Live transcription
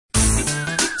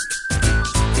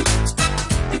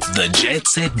The Jet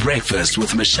Set Breakfast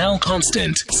with Michelle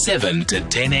Constant, 7 to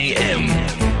 10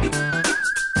 a.m.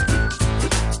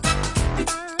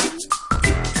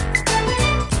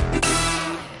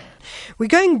 We're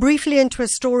going briefly into a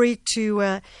story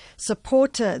to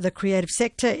support the creative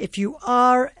sector. If you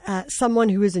are someone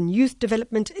who is in youth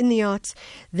development in the arts,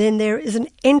 then there is an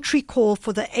entry call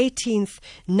for the 18th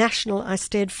National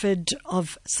Eisteddfod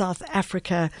of South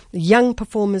Africa Young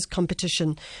Performers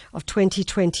Competition of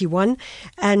 2021.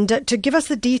 And to give us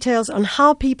the details on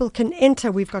how people can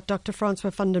enter, we've got Dr. Francois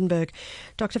van den Berg.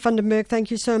 Dr. van den Berg, thank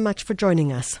you so much for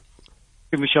joining us.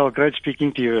 Michelle, great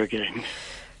speaking to you again.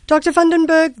 Dr. van den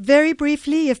Berg, very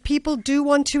briefly, if people do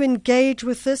want to engage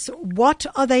with this, what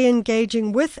are they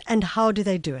engaging with and how do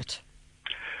they do it?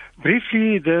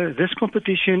 Briefly, this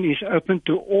competition is open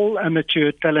to all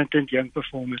amateur, talented young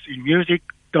performers in music,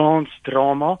 dance,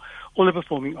 drama, all the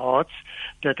performing arts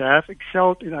that have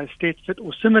excelled in Eisteddfod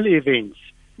or similar events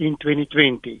in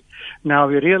 2020. Now,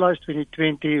 we realized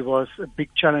 2020 was a big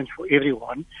challenge for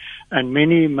everyone, and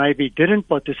many maybe didn't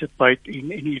participate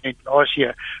in any event last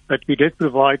year, but we did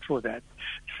provide for that.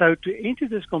 So to enter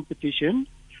this competition,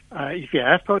 if you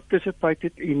have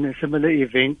participated in a similar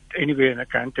event anywhere in the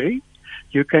country,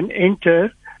 you can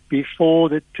enter before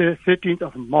the 13th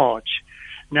of March.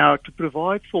 Now, to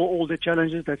provide for all the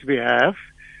challenges that we have,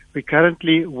 we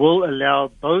currently will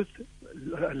allow both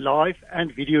live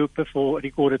and video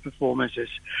recorded performances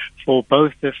for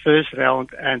both the first round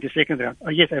and the second round. Oh,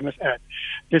 yes, I must add,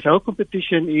 this whole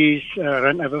competition is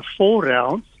run over 4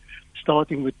 rounds,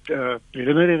 starting with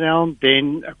preliminary round,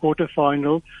 then a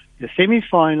quarterfinal, the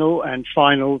semi-final, and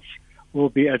finals will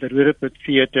be at the Ruriput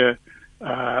Theatre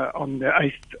on the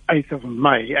 8th of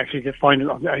May, actually the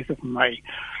final on the 8th of May.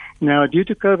 Now, due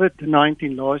to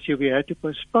COVID-19 last year, we had to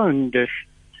postpone this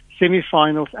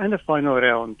semi-finals and the final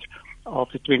round of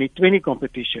the 2020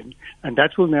 competition, and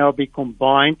that will now be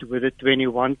combined with the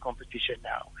 21 competition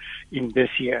now in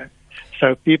this year.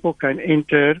 So people can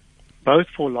enter both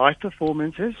for live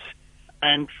performances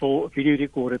and for video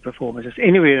recorded performances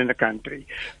anywhere in the country.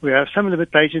 We have some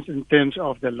limitations in terms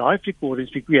of the live recordings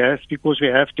because we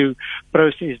have to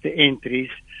process the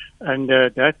entries, and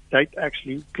that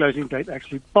closing date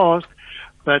actually passed.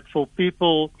 But for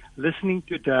people listening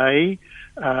today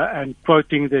and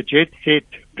quoting the Jet Set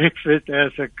Breakfast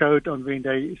as a code on when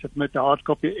they submit a hard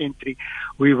copy entry,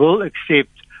 we will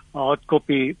accept hard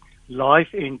copy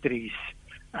live entries.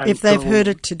 If they've heard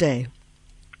it today.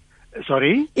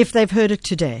 Sorry? If they've heard it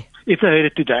today. If they heard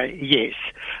it today, yes.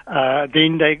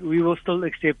 Then we will still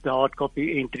accept the hard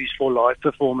copy entries for live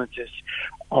performances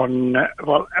on,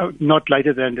 not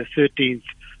later than the 13th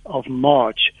of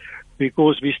March,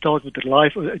 because we start with the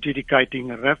live adjudicating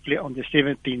roughly on the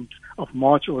 17th of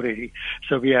March already.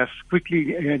 So we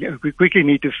quickly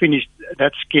need to finish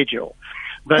that schedule.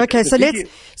 But okay, so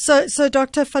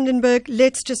Dr. van den Berg,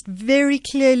 let's just very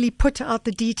clearly put out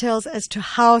the details as to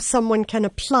how someone can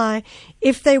apply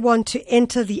if they want to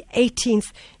enter the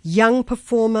 18th Young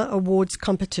Performer Awards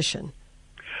competition.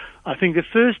 I think the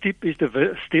first step is to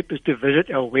visit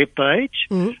our webpage,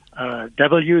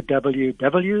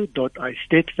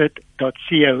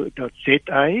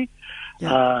 www.eisteddfod.co.za.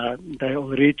 They will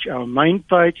reach our main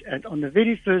page, and on the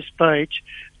very first page,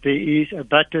 there is a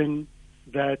button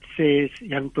that says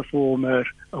Young Performer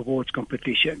Awards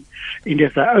Competition. And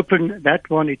if they open that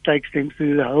one, it takes them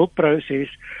through the whole process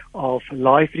of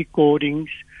live recordings,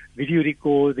 video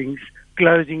recordings,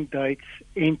 closing dates,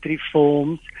 entry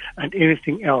forms, and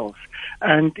everything else.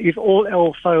 And if all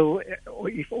else fail,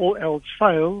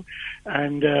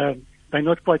 and they're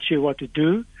not quite sure what to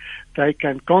do, they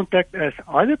can contact us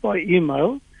either by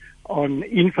email on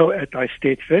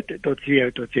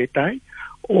info@eisteddfod.co.za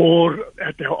or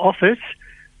at our office,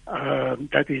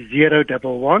 that is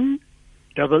 011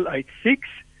 886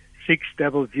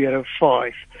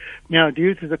 6005. Now,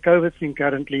 due to the COVID thing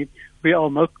currently, we are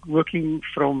working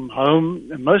from home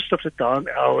most of the time.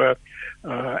 Our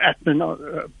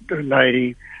admin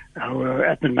lady, our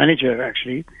admin manager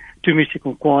actually, Tumisi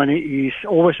Konkwani, is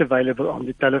always available on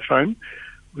the telephone.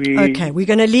 Okay, we're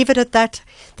going to leave it at that.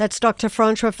 That's Dr.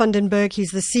 Francois van den Berg.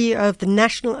 He's the CEO of the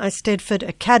National Eisteddfod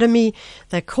Academy.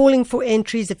 They're calling for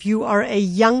entries. If you are a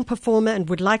young performer and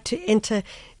would like to enter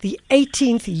the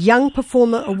 18th Young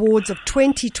Performer Awards of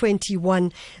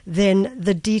 2021, then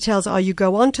the details are you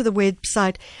go onto the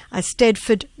website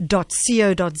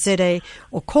eisteddfod.co.za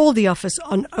or call the office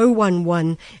on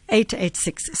 011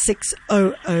 886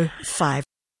 6005.